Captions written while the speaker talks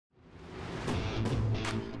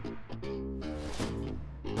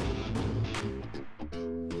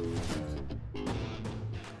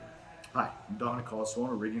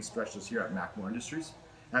Colasuonno, rigging specialist here at MacMor Industries.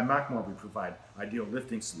 At MacMor, we provide ideal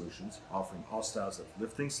lifting solutions, offering all styles of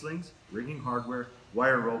lifting slings, rigging hardware,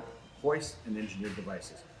 wire rope, hoist, and engineered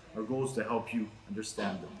devices. Our goal is to help you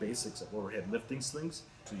understand the basics of overhead lifting slings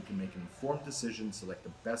so you can make an informed decision and select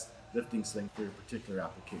the best lifting sling for your particular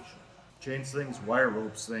application. Chain slings, wire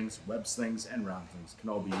rope slings, web slings, and round slings can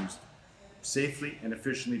all be used safely and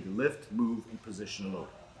efficiently to lift, move, and position a load.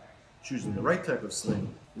 Choosing the right type of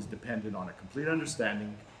sling is dependent on a complete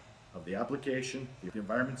understanding of the application, the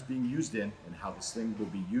environments being used in, and how the sling will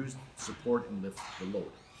be used to support and lift the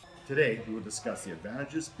load. Today, we will discuss the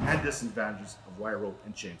advantages and disadvantages of wire rope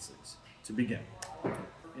and chain slings. To begin,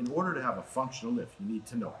 in order to have a functional lift, you need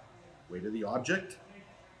to know weight of the object,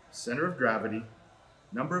 center of gravity,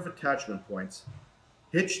 number of attachment points,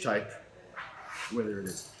 hitch type, whether it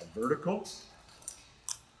is a vertical,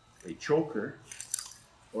 a choker,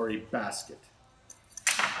 or a basket.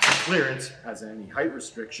 Clearance has any height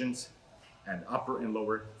restrictions and upper and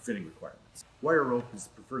lower fitting requirements. Wire rope is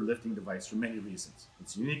the preferred lifting device for many reasons.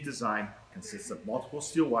 Its unique design consists of multiple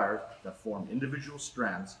steel wires that form individual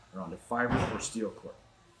strands around a fiber or steel core.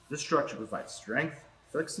 This structure provides strength,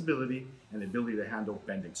 flexibility, and the ability to handle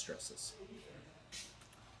bending stresses.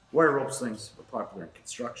 Wire rope slings are popular in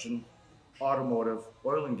construction, automotive,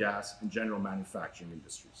 oil and gas, and general manufacturing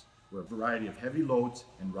industries, where a variety of heavy loads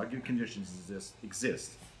and rugged conditions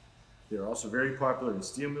exist. They are also very popular in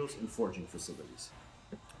steel mills and forging facilities.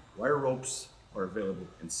 Wire ropes are available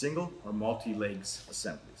in single or multi-legs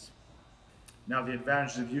assemblies. Now, the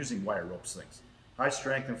advantages of using wire rope slings: high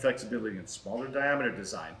strength and flexibility in smaller diameter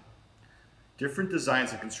design. Different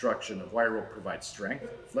designs and construction of wire rope provide strength,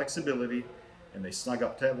 flexibility, and they snug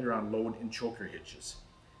up tightly around load and choker hitches.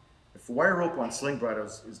 If a wire rope on sling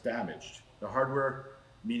bridles is damaged, the hardware,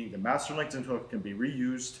 meaning the master links and hook, can be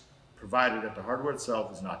reused, provided that the hardware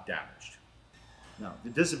itself is not damaged. Now, the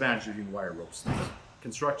disadvantage of using wire rope slings: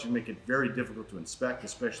 construction make it very difficult to inspect,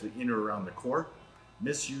 especially in or around the core.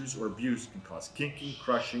 Misuse or abuse can cause kinking,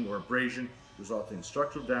 crushing, or abrasion, resulting in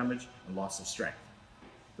structural damage and loss of strength.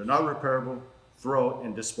 They're not repairable, throw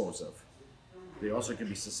and dispose of. They also can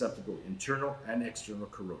be susceptible to internal and external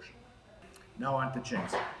corrosion. Now on to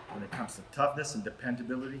chains. When it comes to toughness and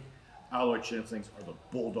dependability, alloy chain slings are the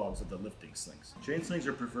bulldogs of the lifting slings. Chain slings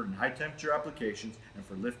are preferred in high temperature applications and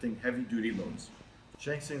for lifting heavy duty loads.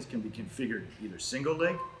 Chain slings can be configured either single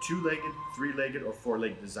leg, two-legged, three-legged, or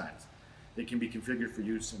four-leg designs. They can be configured for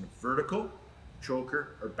use in vertical,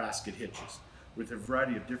 choker, or basket hitches, with a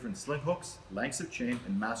variety of different sling hooks, lengths of chain,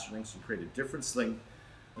 and master links to create a different sling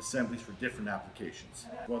assemblies for different applications.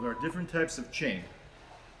 While there are different types of chain,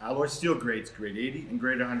 alloy steel grades, grade 80 and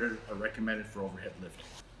grade 100, are recommended for overhead lifting.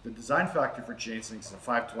 The design factor for chain slings is a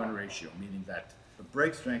 5-to-1 ratio, meaning that the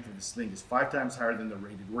break strength of the sling is 5 times higher than the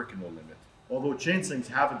rated working load limit. Although chain slings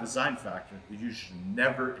have a design factor, they should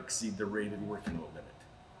never exceed the rated working load limit.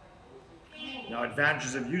 Now,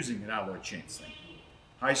 advantages of using an alloy chain sling: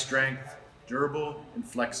 high strength, durable and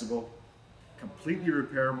flexible, completely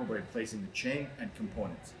repairable by replacing the chain and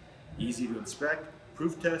components, easy to inspect,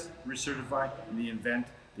 proof test, recertify in the event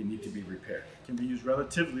they need to be repaired. Can be used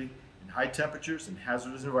relatively in high temperatures and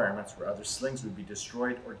hazardous environments where other slings would be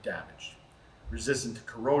destroyed or damaged. Resistant to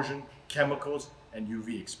corrosion, chemicals, and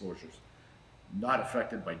UV exposures. Not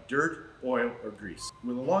affected by dirt, oil, or grease.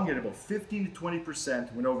 Will elongate about 15 to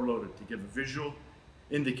 20% when overloaded to give a visual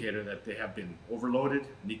indicator that they have been overloaded,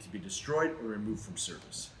 need to be destroyed, or removed from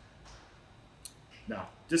service. Now,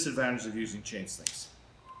 disadvantages of using chain slings: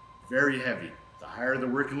 very heavy. The higher the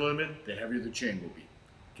working limit, the heavier the chain will be.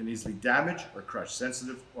 Can easily damage or crush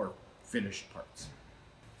sensitive or finished parts.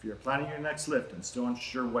 If you're planning your next lift and still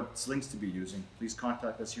unsure what slings to be using, please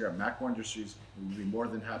contact us here at MacMor Industries, and we'll be more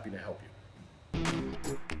than happy to help you.